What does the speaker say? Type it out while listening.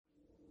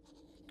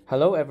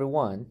Hello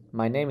everyone,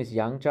 my name is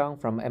Yang Zhang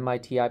from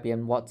MIT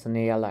IBM Watson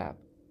AI Lab.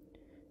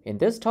 In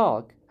this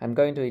talk, I'm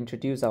going to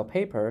introduce our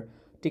paper,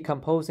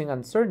 Decomposing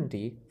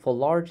Uncertainty for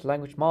Large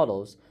Language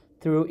Models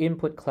through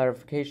Input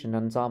Clarification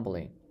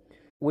Ensembling,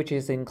 which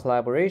is in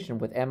collaboration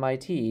with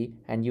MIT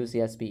and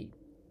UCSB.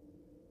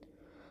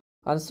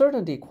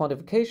 Uncertainty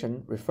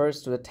quantification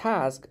refers to the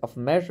task of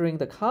measuring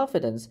the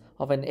confidence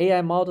of an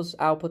AI model's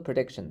output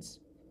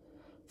predictions.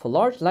 For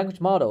large language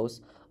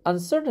models,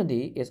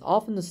 uncertainty is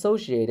often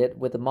associated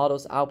with the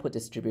model's output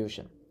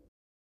distribution.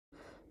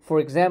 For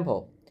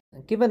example,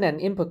 given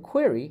an input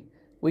query,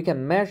 we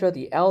can measure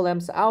the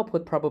LLM's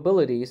output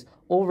probabilities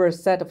over a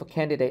set of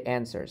candidate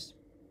answers.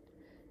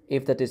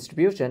 If the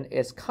distribution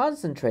is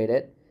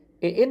concentrated,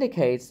 it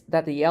indicates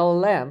that the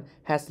LLM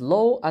has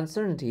low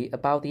uncertainty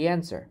about the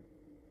answer.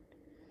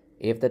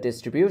 If the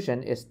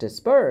distribution is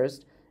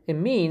dispersed, it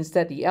means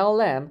that the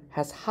LLM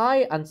has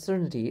high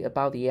uncertainty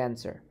about the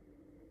answer.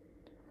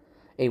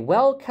 A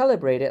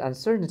well-calibrated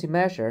uncertainty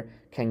measure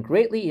can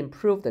greatly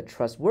improve the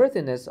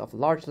trustworthiness of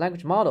large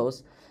language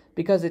models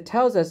because it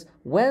tells us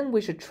when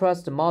we should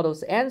trust the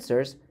model's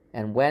answers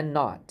and when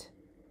not.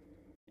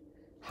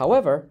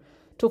 However,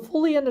 to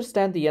fully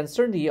understand the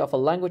uncertainty of a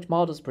language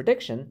model's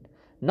prediction,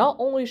 not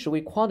only should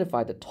we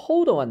quantify the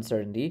total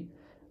uncertainty,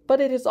 but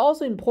it is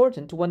also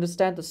important to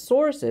understand the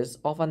sources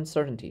of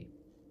uncertainty.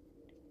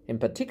 In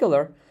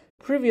particular,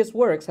 previous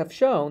works have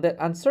shown that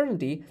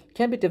uncertainty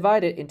can be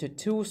divided into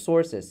two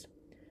sources: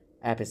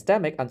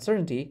 epistemic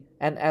uncertainty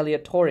and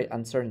aleatoric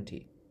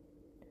uncertainty.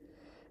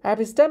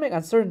 Epistemic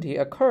uncertainty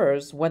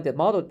occurs when the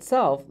model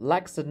itself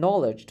lacks the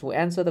knowledge to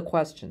answer the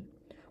question,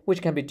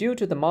 which can be due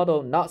to the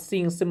model not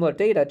seeing similar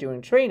data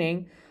during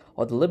training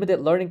or the limited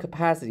learning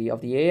capacity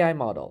of the AI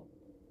model.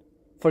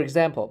 For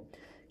example,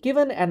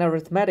 given an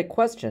arithmetic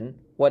question,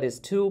 what is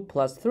 2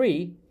 plus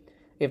 3,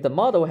 if the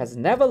model has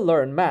never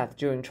learned math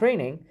during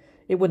training,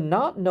 it would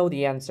not know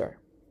the answer.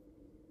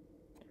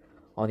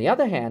 On the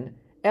other hand,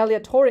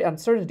 aleatoric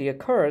uncertainty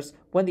occurs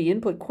when the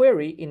input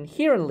query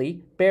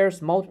inherently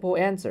bears multiple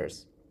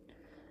answers.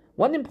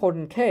 One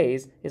important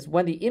case is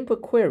when the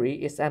input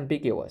query is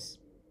ambiguous.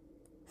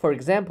 For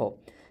example,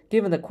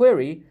 given the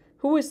query,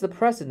 "Who is the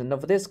president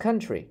of this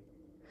country?"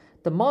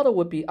 the model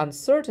would be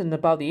uncertain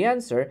about the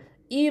answer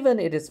even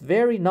if it is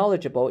very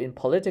knowledgeable in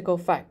political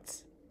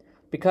facts,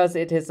 because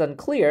it is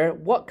unclear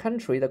what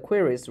country the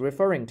query is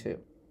referring to.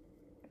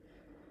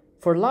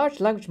 For large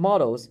language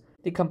models,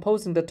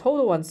 decomposing the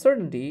total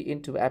uncertainty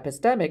into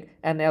epistemic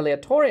and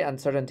aleatoric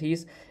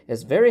uncertainties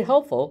is very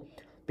helpful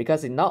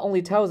because it not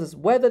only tells us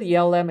whether the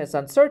LLM is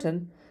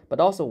uncertain,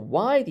 but also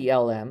why the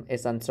LLM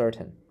is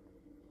uncertain.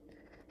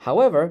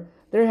 However,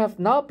 there have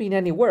not been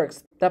any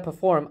works that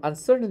perform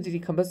uncertainty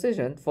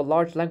decomposition for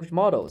large language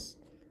models.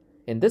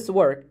 In this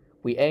work,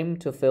 we aim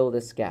to fill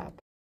this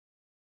gap.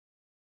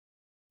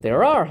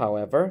 There are,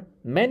 however,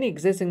 many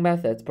existing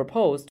methods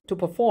proposed to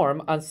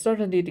perform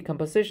uncertainty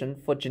decomposition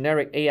for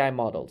generic AI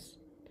models.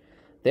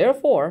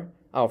 Therefore,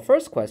 our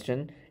first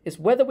question is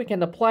whether we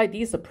can apply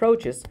these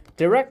approaches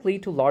directly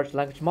to large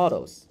language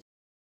models.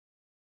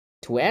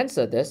 To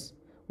answer this,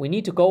 we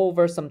need to go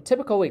over some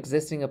typical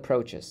existing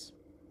approaches.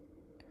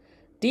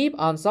 Deep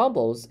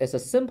ensembles is a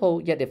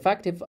simple yet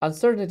effective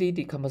uncertainty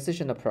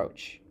decomposition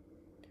approach.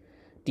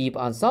 Deep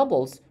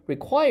ensembles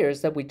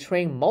requires that we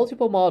train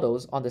multiple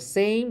models on the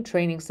same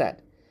training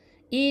set,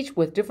 each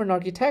with different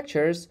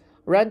architectures,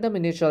 random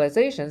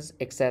initializations,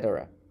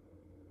 etc.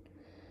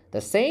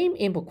 The same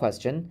input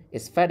question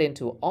is fed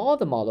into all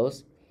the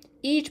models,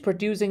 each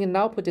producing an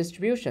output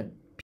distribution.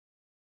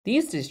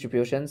 These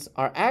distributions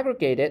are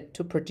aggregated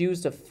to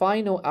produce the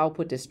final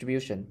output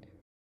distribution.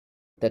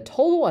 The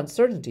total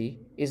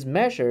uncertainty is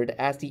measured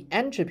as the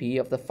entropy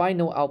of the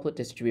final output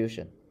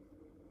distribution.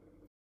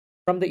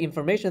 From the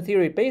information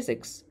theory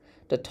basics,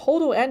 the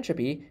total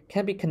entropy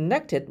can be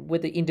connected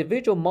with the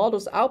individual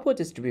model's output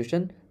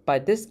distribution by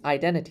this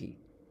identity,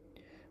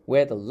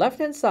 where the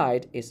left-hand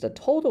side is the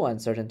total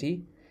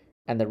uncertainty,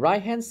 and the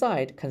right-hand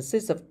side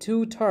consists of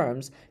two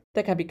terms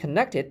that can be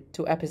connected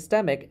to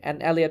epistemic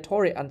and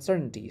aleatoric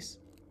uncertainties.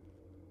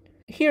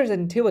 Here's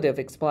an intuitive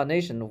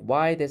explanation of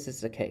why this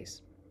is the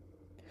case.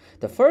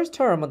 The first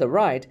term on the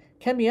right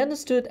can be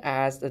understood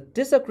as the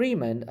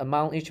disagreement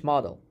among each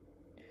model.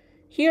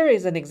 Here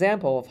is an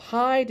example of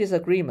high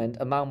disagreement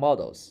among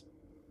models.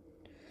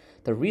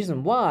 The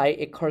reason why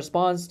it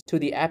corresponds to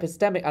the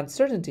epistemic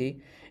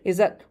uncertainty is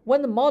that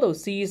when the model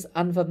sees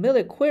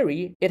unfamiliar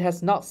query it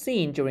has not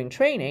seen during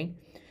training,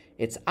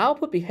 its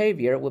output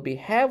behavior will be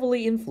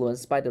heavily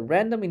influenced by the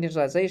random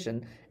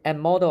initialization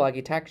and model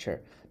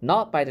architecture,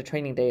 not by the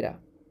training data,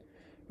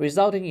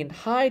 resulting in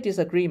high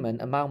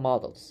disagreement among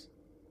models.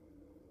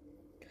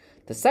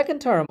 The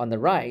second term on the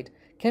right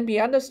can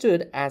be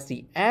understood as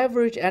the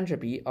average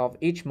entropy of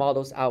each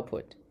model's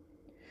output.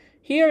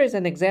 Here is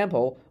an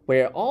example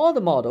where all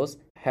the models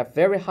have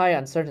very high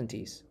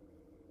uncertainties.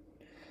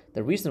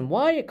 The reason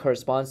why it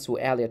corresponds to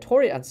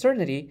aleatoric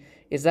uncertainty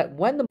is that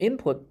when the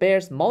input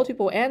bears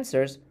multiple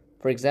answers,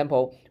 for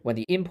example, when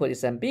the input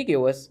is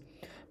ambiguous,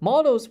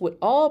 models would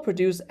all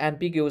produce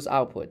ambiguous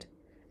output,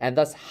 and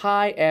thus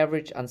high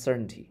average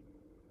uncertainty.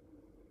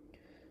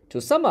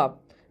 To sum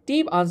up,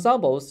 deep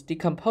ensembles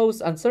decompose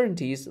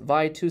uncertainties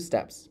via two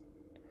steps.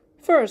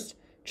 First,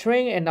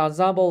 train an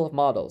ensemble of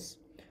models,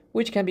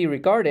 which can be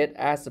regarded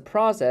as the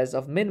process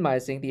of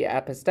minimizing the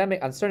epistemic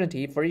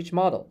uncertainty for each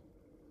model.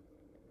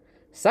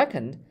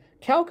 Second,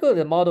 calculate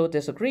the model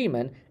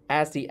disagreement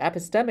as the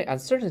epistemic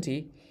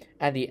uncertainty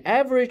and the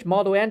average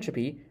model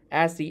entropy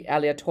as the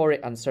aleatoric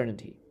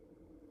uncertainty.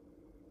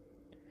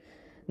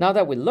 Now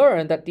that we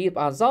learned that deep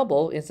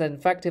ensemble is an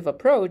effective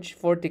approach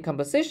for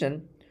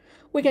decomposition,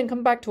 we can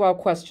come back to our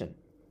question.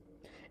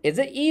 Is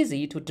it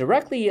easy to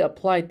directly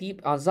apply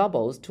deep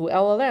ensembles to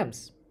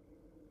LLMs?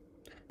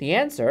 The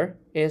answer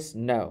is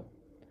no,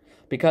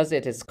 because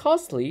it is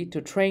costly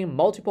to train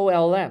multiple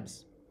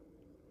LLMs.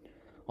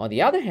 On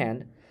the other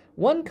hand,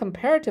 one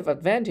comparative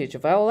advantage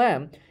of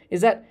LLM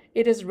is that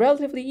it is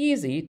relatively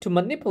easy to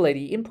manipulate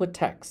the input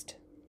text.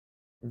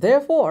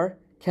 Therefore,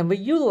 can we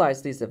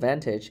utilize this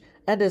advantage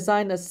and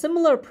design a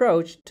similar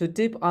approach to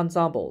deep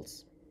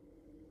ensembles?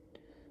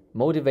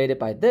 Motivated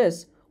by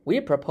this, we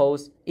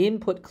propose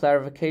input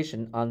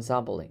clarification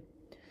ensembling,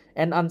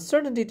 an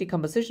uncertainty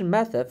decomposition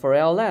method for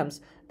LLMs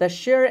that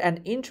share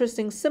an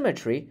interesting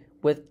symmetry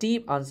with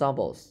deep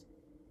ensembles.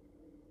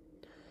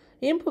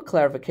 Input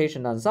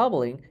clarification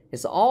ensembling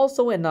is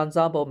also an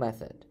ensemble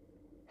method.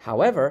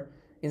 However,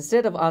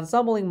 instead of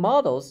ensembling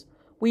models,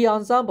 we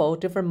ensemble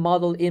different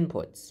model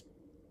inputs.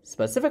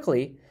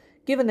 Specifically,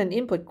 given an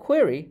input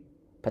query,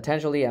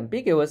 potentially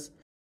ambiguous,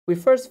 we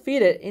first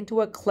feed it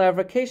into a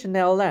clarification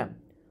LLM,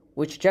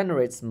 which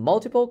generates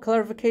multiple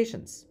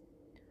clarifications.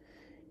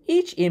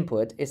 Each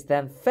input is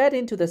then fed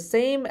into the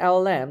same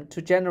LLM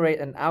to generate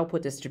an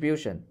output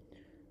distribution,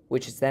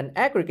 which is then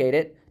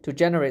aggregated to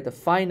generate the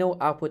final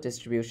output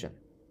distribution.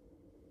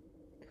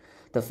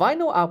 The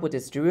final output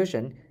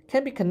distribution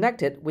can be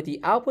connected with the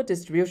output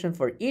distribution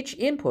for each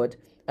input,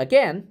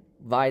 again,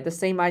 via the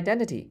same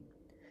identity.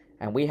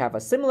 And we have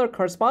a similar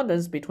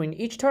correspondence between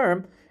each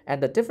term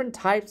and the different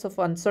types of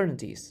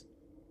uncertainties.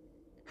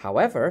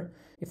 However,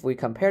 if we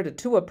compare the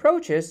two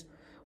approaches,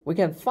 we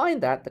can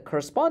find that the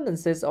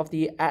correspondences of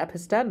the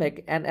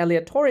epistemic and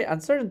aleatoric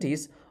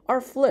uncertainties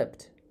are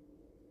flipped.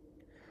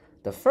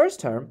 The first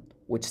term,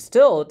 which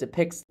still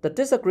depicts the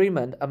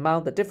disagreement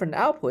among the different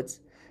outputs,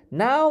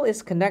 now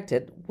is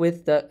connected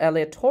with the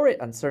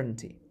aleatoric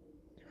uncertainty.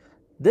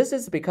 This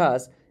is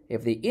because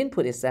if the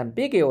input is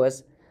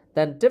ambiguous,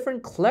 then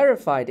different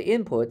clarified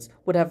inputs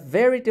would have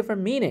very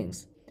different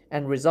meanings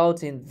and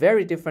result in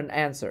very different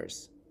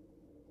answers.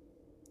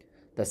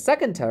 The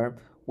second term,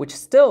 which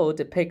still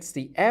depicts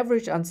the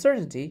average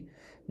uncertainty,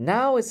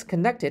 now is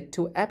connected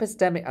to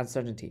epistemic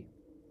uncertainty.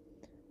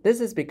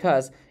 This is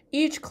because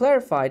each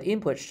clarified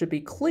input should be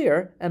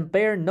clear and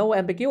bear no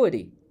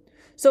ambiguity.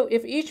 So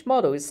if each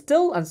model is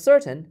still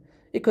uncertain,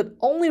 it could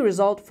only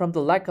result from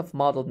the lack of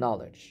model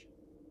knowledge.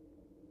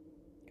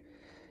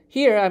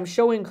 Here I'm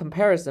showing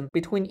comparison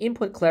between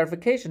input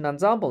clarification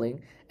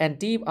ensembling and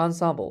deep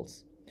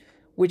ensembles,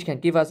 which can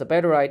give us a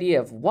better idea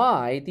of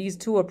why these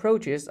two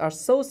approaches are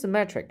so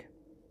symmetric.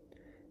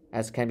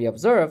 As can be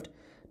observed,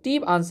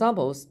 deep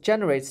ensembles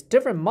generates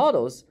different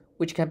models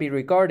which can be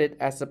regarded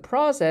as a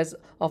process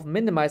of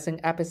minimizing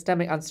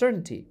epistemic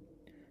uncertainty,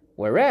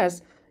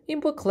 whereas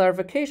input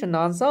clarification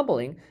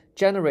ensembling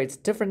generates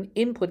different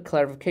input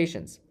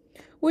clarifications,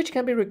 which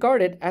can be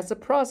regarded as a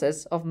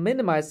process of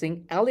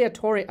minimizing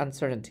aleatoric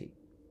uncertainty.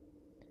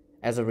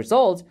 As a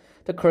result,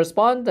 the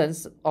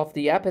correspondence of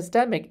the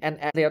epistemic and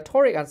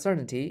aleatoric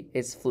uncertainty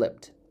is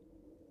flipped.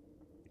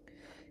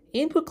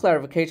 Input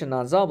clarification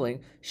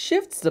ensembling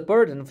shifts the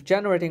burden of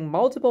generating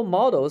multiple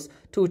models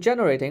to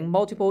generating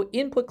multiple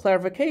input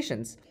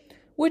clarifications,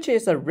 which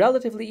is a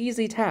relatively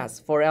easy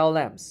task for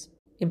LLMs.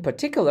 In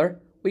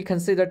particular, we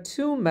consider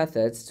two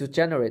methods to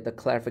generate the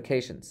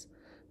clarifications: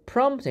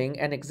 prompting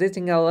an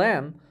existing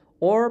LLM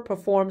or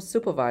perform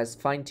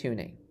supervised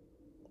fine-tuning.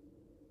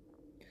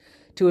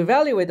 To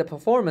evaluate the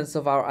performance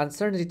of our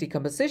uncertainty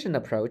decomposition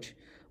approach,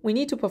 we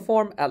need to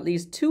perform at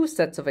least two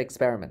sets of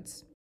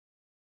experiments.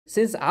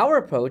 Since our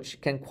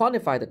approach can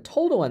quantify the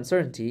total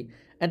uncertainty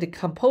and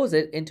decompose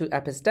it into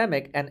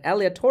epistemic and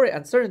aleatoric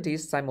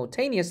uncertainties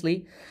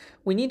simultaneously,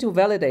 we need to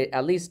validate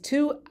at least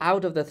two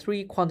out of the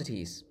three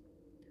quantities.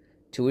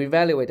 To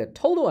evaluate the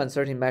total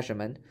uncertainty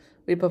measurement,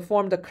 we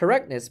perform the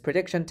correctness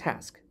prediction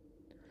task.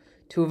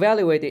 To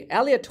evaluate the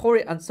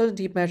aleatoric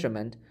uncertainty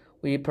measurement,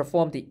 we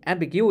perform the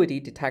ambiguity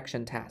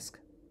detection task.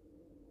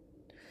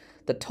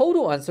 The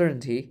total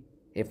uncertainty,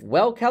 if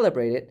well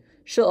calibrated,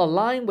 should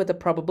align with the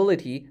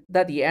probability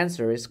that the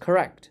answer is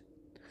correct.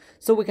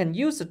 So we can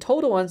use the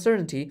total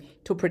uncertainty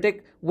to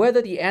predict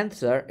whether the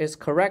answer is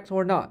correct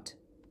or not.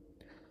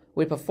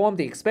 We perform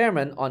the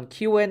experiment on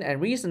QN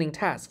and reasoning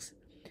tasks,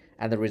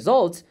 and the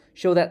results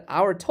show that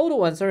our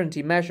total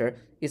uncertainty measure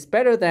is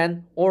better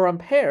than or on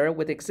par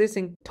with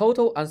existing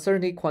total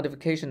uncertainty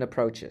quantification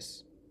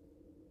approaches.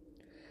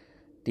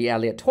 The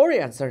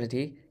aleatoric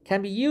uncertainty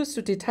can be used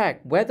to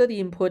detect whether the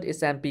input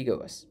is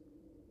ambiguous.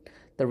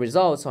 The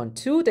results on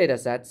two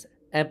datasets,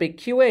 ambig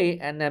QA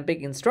and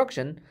ambig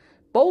instruction,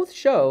 Both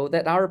show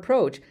that our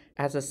approach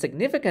has a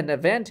significant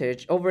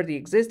advantage over the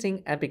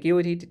existing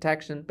ambiguity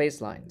detection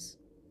baselines.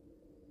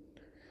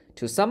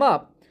 To sum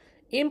up,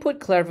 input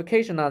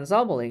clarification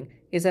ensembling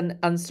is an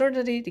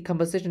uncertainty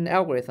decomposition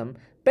algorithm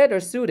better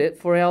suited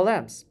for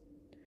LLMs.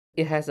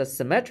 It has a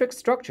symmetric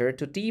structure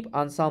to deep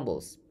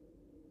ensembles.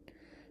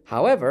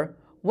 However,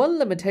 one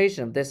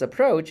limitation of this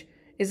approach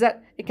is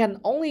that it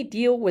can only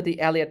deal with the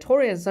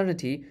aleatoric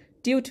uncertainty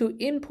due to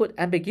input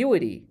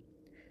ambiguity,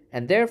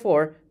 and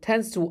therefore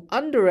tends to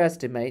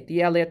underestimate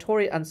the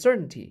aleatoric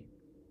uncertainty.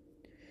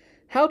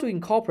 How to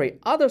incorporate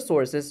other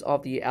sources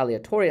of the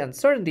aleatoric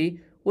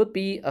uncertainty would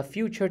be a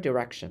future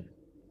direction.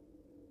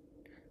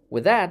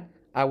 With that,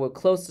 I will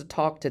close the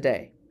talk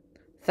today.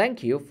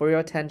 Thank you for your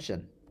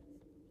attention.